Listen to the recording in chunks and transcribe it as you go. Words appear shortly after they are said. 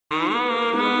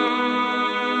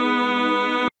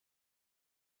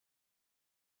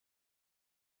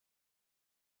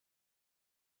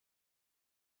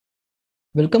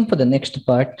Welcome for the next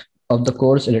part of the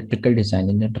course Electrical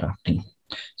Designing and Drafting.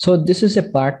 So this is a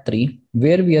part 3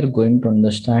 where we are going to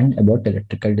understand about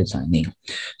electrical designing.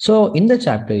 So in the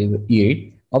chapter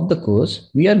 8 of the course,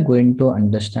 we are going to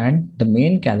understand the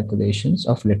main calculations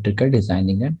of electrical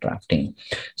designing and drafting.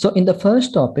 So in the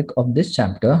first topic of this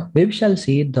chapter, we shall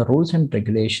see the rules and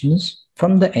regulations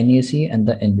from the NEC and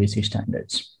the NBC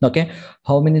standards. Okay,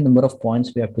 how many number of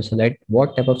points we have to select,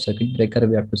 what type of circuit breaker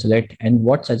we have to select, and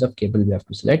what size of cable we have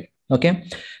to select. Okay,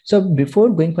 so before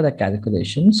going for the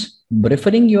calculations,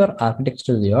 referring your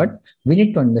architectural layout, we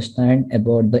need to understand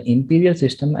about the imperial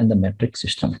system and the metric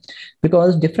system,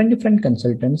 because different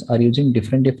consultants are using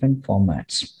different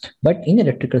formats. But in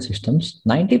electrical systems,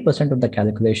 90% of the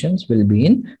calculations will be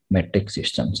in metric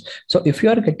systems. So if you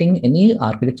are getting any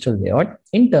architectural layout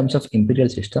in terms of imperial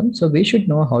system, so we should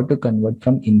know how to convert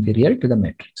from imperial to the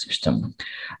metric system.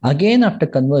 Again, after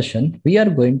conversion, we are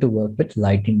going to work with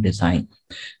lighting design.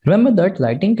 Remember that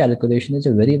lighting calculation is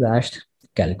a very vast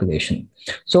calculation.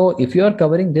 So if you are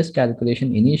covering this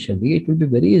calculation initially, it will be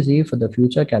very easy for the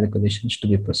future calculations to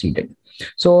be proceeded.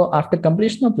 So after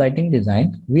completion of lighting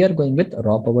design, we are going with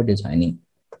raw power designing.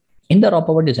 In the raw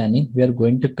power designing, we are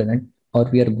going to connect, or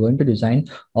we are going to design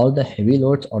all the heavy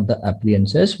loads or the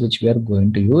appliances which we are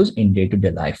going to use in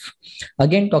day-to-day life.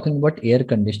 Again, talking about air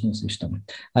conditioning system.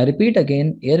 I repeat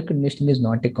again, air conditioning is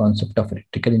not a concept of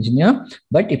electrical engineer,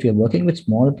 but if you're working with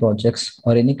small projects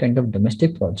or any kind of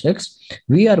domestic projects,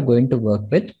 we are going to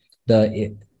work with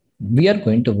the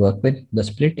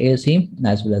split AC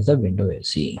as well as the window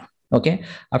AC. Okay,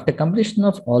 after completion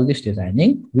of all this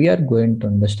designing, we are going to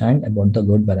understand about the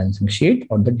load balancing sheet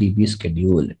or the DB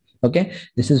schedule. Okay,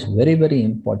 this is very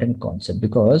important concept,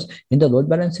 because in the load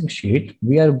balancing sheet,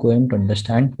 we are going to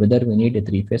understand whether we need a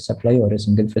 3-phase supply or a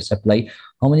single phase supply,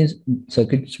 how many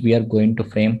circuits we are going to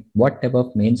frame, what type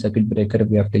of main circuit breaker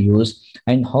we have to use,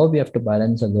 and how we have to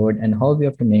balance the load, and how we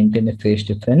have to maintain a phase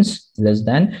difference less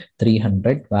than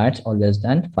 300 watts or less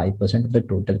than 5% of the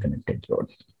total connected load.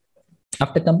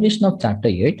 After completion of chapter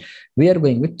 8, we are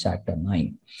going with chapter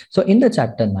 9. So in the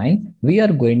chapter 9, we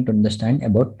are going to understand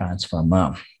about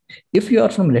transformer. If you are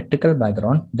from electrical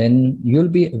background, then you'll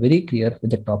be very clear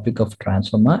with the topic of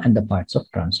transformer and the parts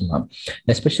of transformer.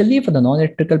 Especially for the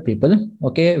non-electrical people,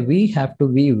 okay, we have to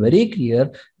be very clear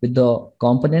with the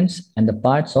components and the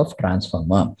parts of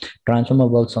transformer. Transformer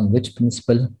works on which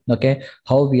principle, okay,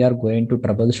 how we are going to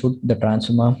troubleshoot the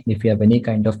transformer if you have any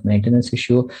kind of maintenance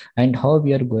issue, and how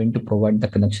we are going to provide the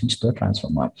connections to the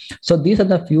transformer. So these are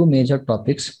the few major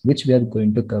topics which we are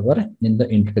going to cover in the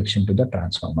introduction to the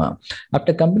transformer.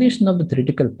 After completion of the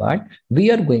theoretical part,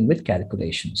 we are going with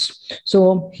calculations.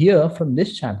 So here from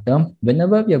this chapter,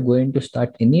 whenever we are going to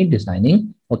start any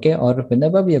designing, okay, or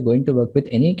whenever we are going to work with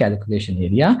any calculation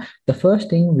area, the first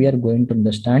thing we are going to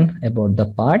understand about the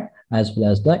part as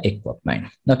well as the equipment.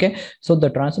 Okay, so the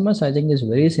transformer sizing is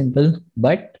very simple,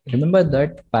 but remember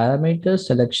that parameter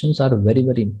selections are very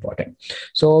important.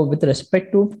 So with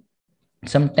respect to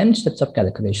some 10 steps of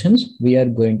calculations, we are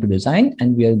going to design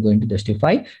and we are going to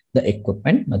justify the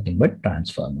equipment, nothing but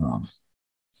transformer.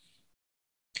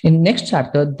 In next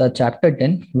chapter, the chapter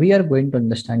 10, we are going to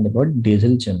understand about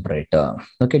diesel generator.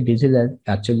 Okay, diesel is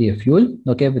actually a fuel.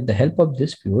 Okay, with the help of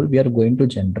this fuel, we are going to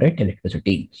generate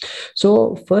electricity.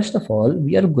 So first of all,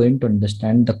 we are going to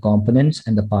understand the components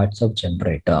and the parts of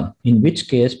generator, in which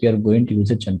case we are going to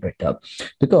use a generator.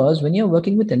 Because when you're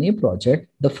working with any project,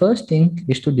 the first thing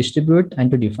is to distribute and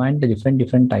to define the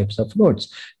different types of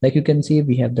loads. Like you can see,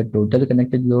 we have the total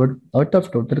connected load. Out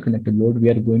of total connected load, we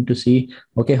are going to see,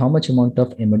 okay, how much amount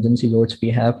of emergency loads we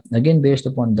have. Again, based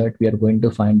upon that, we are going to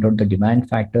find out the demand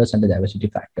factors and the diversity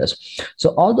factors.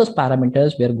 So all those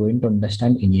parameters we are going to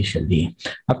understand initially.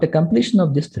 After completion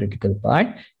of this theoretical part,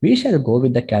 we shall go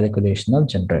with the calculation of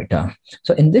generator.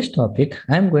 So in this topic,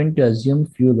 I am going to assume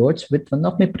few loads with one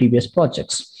of my previous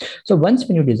projects. So once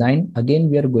when you design, again,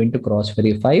 we are going to cross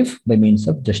verify by means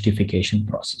of justification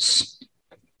process.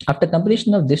 After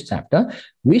completion of this chapter,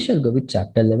 we shall go with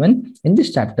chapter 11. In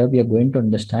this chapter, we are going to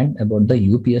understand about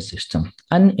the UPS system,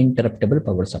 uninterruptible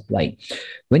power supply.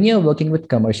 When you are working with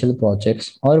commercial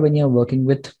projects, or when you are working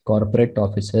with corporate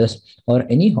offices or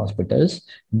any hospitals,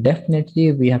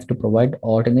 definitely we have to provide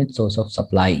alternate source of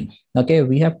supply. Okay,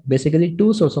 we have basically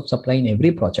two sources of supply in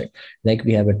every project. Like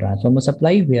we have a transformer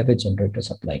supply, we have a generator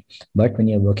supply. But when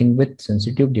you're working with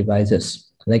sensitive devices,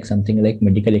 like something like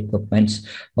medical equipments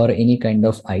or any kind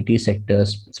of IT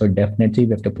sectors, so definitely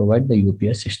we have to provide the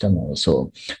UPS system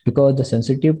also, because the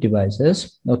sensitive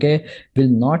devices, okay, will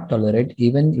not tolerate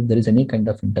even if there is any kind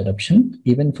of interruption,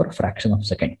 even for a fraction of a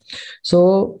second.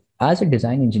 So As a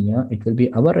design engineer, it will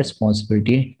be our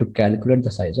responsibility to calculate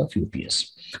the size of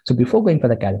UPS. So before going for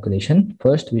the calculation,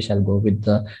 first we shall go with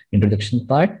the introduction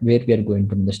part, where we are going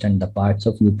to understand the parts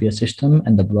of UPS system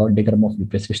and the block diagram of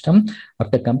UPS system.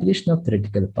 After completion of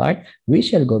theoretical part, we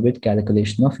shall go with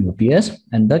calculation of UPS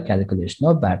and the calculation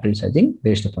of battery sizing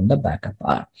based upon the backup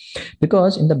hour.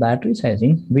 Because in the battery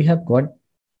sizing, we have got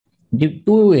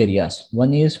two areas.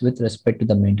 One is with respect to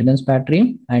the maintenance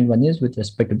battery and one is with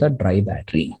respect to the dry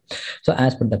battery. So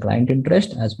as per the client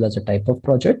interest as well as the type of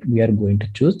project, we are going to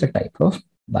choose the type of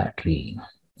battery.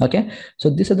 Okay, so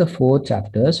these are the 4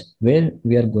 chapters where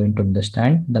we are going to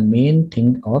understand the main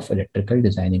thing of electrical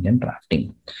designing and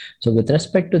drafting. So with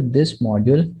respect to this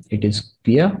module, it is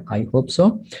clear. I hope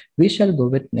so. We shall go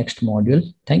with next module.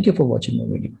 Thank you for watching the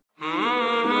video.